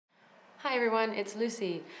Hi everyone, it's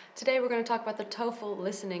Lucy. Today we're going to talk about the TOEFL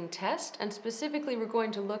listening test, and specifically we're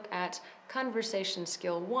going to look at conversation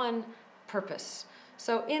skill 1, purpose.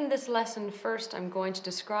 So in this lesson, first I'm going to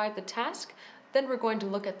describe the task, then we're going to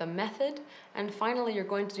look at the method, and finally you're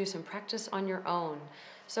going to do some practice on your own.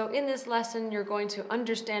 So in this lesson you're going to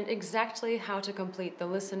understand exactly how to complete the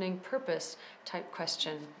listening purpose type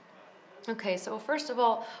question. Okay, so first of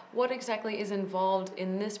all, what exactly is involved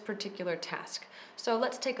in this particular task? So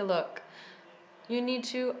let's take a look. You need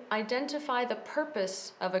to identify the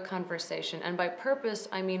purpose of a conversation, and by purpose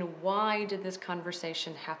I mean why did this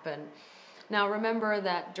conversation happen? Now remember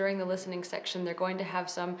that during the listening section they're going to have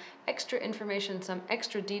some extra information, some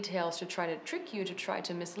extra details to try to trick you, to try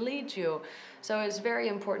to mislead you. So it's very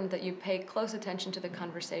important that you pay close attention to the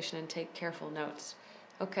conversation and take careful notes.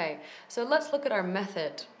 Okay, so let's look at our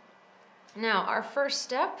method. Now, our first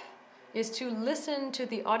step is to listen to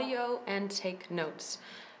the audio and take notes.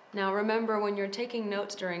 Now remember, when you're taking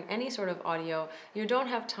notes during any sort of audio, you don't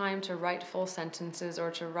have time to write full sentences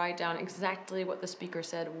or to write down exactly what the speaker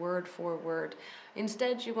said word for word.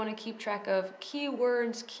 Instead, you want to keep track of key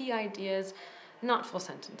words, key ideas, not full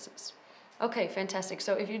sentences. Okay, fantastic.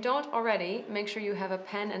 So if you don't already, make sure you have a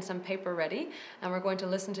pen and some paper ready, and we're going to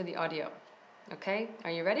listen to the audio. Okay,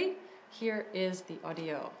 are you ready? Here is the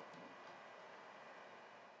audio.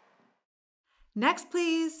 Next,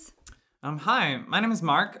 please. Hi, my name is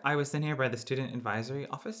Mark. I was sent here by the Student Advisory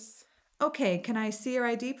Office. Okay, can I see your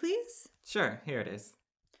ID, please? Sure, here it is.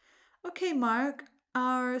 Okay, Mark,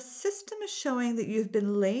 our system is showing that you've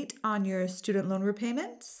been late on your student loan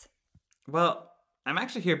repayments. Well, I'm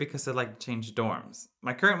actually here because I'd like to change dorms.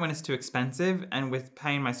 My current one is too expensive, and with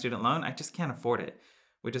paying my student loan, I just can't afford it,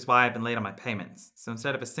 which is why I've been late on my payments. So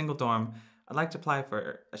instead of a single dorm, I'd like to apply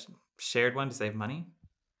for a shared one to save money.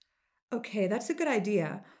 Okay, that's a good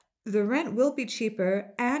idea. The rent will be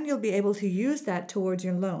cheaper and you'll be able to use that towards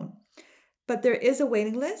your loan. But there is a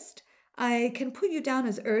waiting list. I can put you down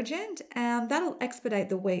as urgent and that'll expedite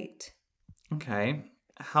the wait. Okay,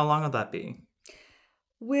 how long will that be?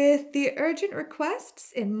 With the urgent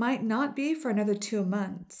requests, it might not be for another 2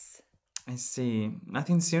 months. I see.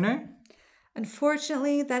 Nothing sooner?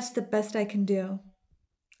 Unfortunately, that's the best I can do.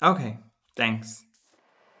 Okay, thanks.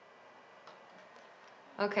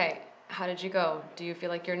 Okay, how did you go? Do you feel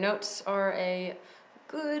like your notes are a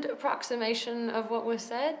good approximation of what was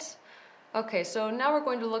said? Okay, so now we're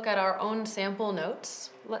going to look at our own sample notes.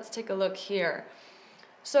 Let's take a look here.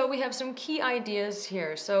 So we have some key ideas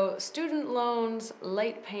here. So student loans,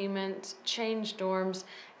 late payment, change dorms,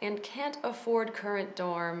 and can't afford current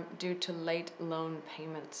dorm due to late loan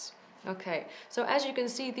payments. Okay, so as you can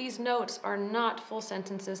see, these notes are not full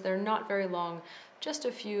sentences. They're not very long, just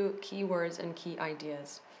a few key words and key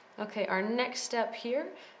ideas. Okay, our next step here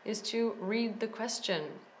is to read the question.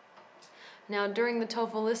 Now, during the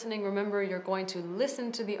TOEFL listening, remember you're going to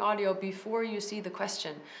listen to the audio before you see the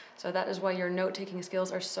question. So that is why your note-taking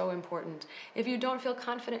skills are so important. If you don't feel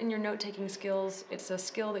confident in your note-taking skills, it's a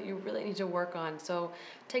skill that you really need to work on. So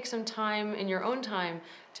take some time in your own time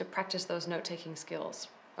to practice those note-taking skills.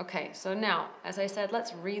 Okay, so now, as I said,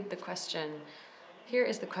 let's read the question. Here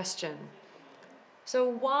is the question. So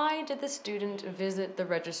why did the student visit the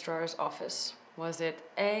registrar's office? Was it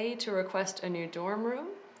A, to request a new dorm room,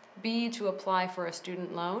 B, to apply for a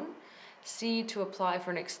student loan, C, to apply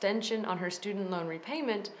for an extension on her student loan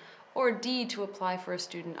repayment, or D, to apply for a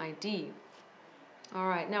student ID? All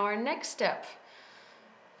right, now our next step,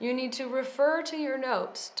 you need to refer to your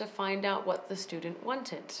notes to find out what the student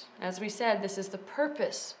wanted. As we said, this is the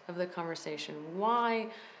purpose of the conversation. Why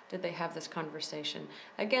did they have this conversation?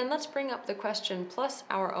 Again, let's bring up the question plus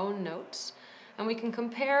our own notes, and we can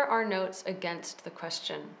compare our notes against the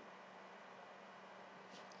question.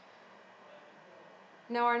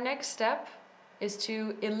 Now our next step is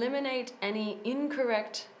to eliminate any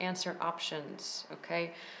incorrect answer options,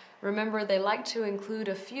 okay? Remember, they like to include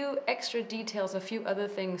a few extra details, a few other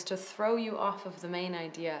things to throw you off of the main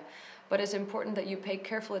idea. But it's important that you pay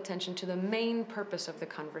careful attention to the main purpose of the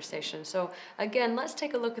conversation. So again, let's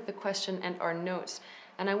take a look at the question and our notes.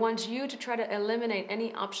 And I want you to try to eliminate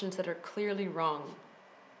any options that are clearly wrong.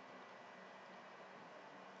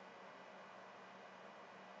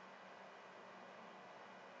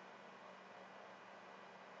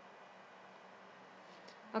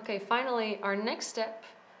 Okay, finally, our next step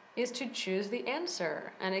is to choose the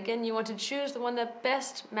answer. And again, you want to choose the one that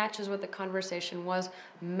best matches what the conversation was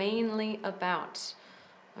mainly about.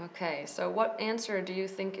 Okay, so what answer do you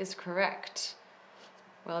think is correct?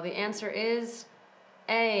 Well, the answer is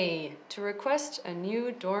A, to request a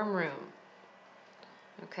new dorm room.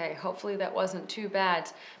 Okay, hopefully that wasn't too bad,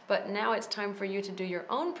 but now it's time for you to do your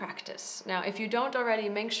own practice. Now, if you don't already,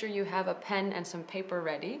 make sure you have a pen and some paper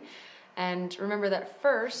ready. And remember that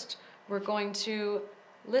first, we're going to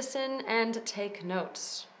listen and take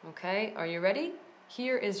notes. Okay, are you ready?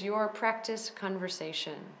 Here is your practice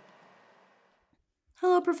conversation.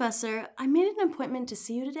 Hello, Professor. I made an appointment to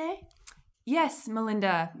see you today. Yes,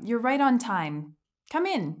 Melinda, you're right on time. Come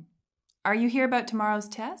in. Are you here about tomorrow's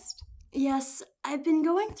test? Yes, I've been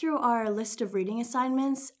going through our list of reading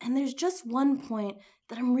assignments, and there's just one point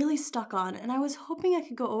that I'm really stuck on, and I was hoping I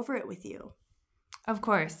could go over it with you. Of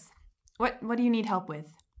course. What do you need help with?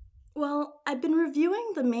 Well, I've been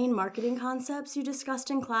reviewing the main marketing concepts you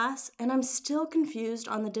discussed in class, and I'm still confused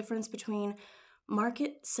on the difference between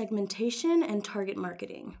market segmentation and target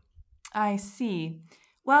marketing. I see.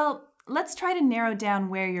 Well, let's try to narrow down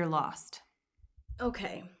where you're lost.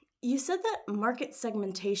 Okay. You said that market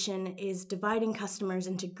segmentation is dividing customers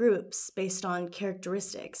into groups based on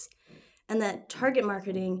characteristics, and that target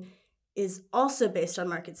marketing is also based on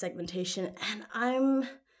market segmentation, and I'm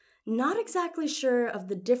not exactly sure of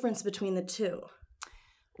the difference between the two.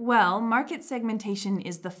 Well, market segmentation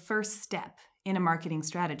is the first step in a marketing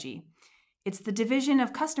strategy. It's the division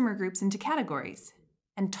of customer groups into categories.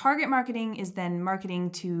 And target marketing is then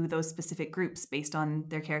marketing to those specific groups based on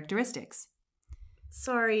their characteristics.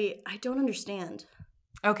 Sorry, I don't understand.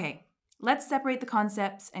 Okay, let's separate the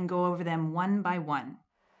concepts and go over them one by one.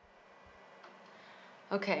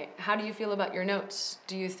 Okay, how do you feel about your notes?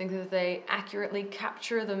 Do you think that they accurately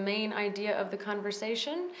capture the main idea of the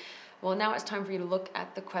conversation? Well, now it's time for you to look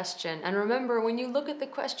at the question. And remember, when you look at the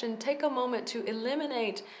question, take a moment to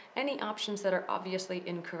eliminate any options that are obviously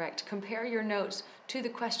incorrect. Compare your notes to the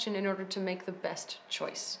question in order to make the best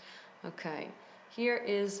choice. Okay, here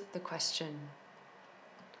is the question.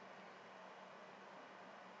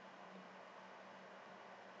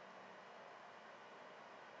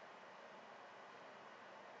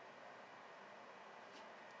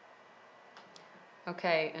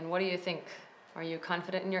 Okay, and what do you think? Are you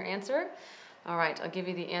confident in your answer? All right, I'll give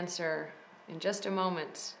you the answer in just a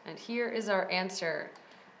moment. And here is our answer.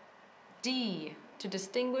 D, to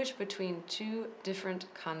distinguish between two different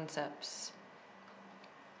concepts.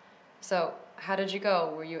 So, how did you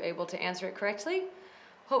go? Were you able to answer it correctly?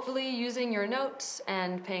 Hopefully, using your notes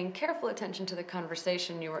and paying careful attention to the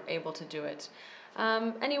conversation, you were able to do it.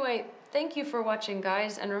 Anyway, thank you for watching,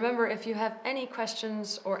 guys. And remember, if you have any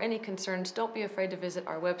questions or any concerns, don't be afraid to visit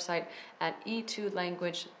our website at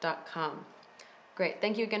e2language.com. Great.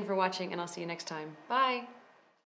 Thank you again for watching, and I'll see you next time. Bye.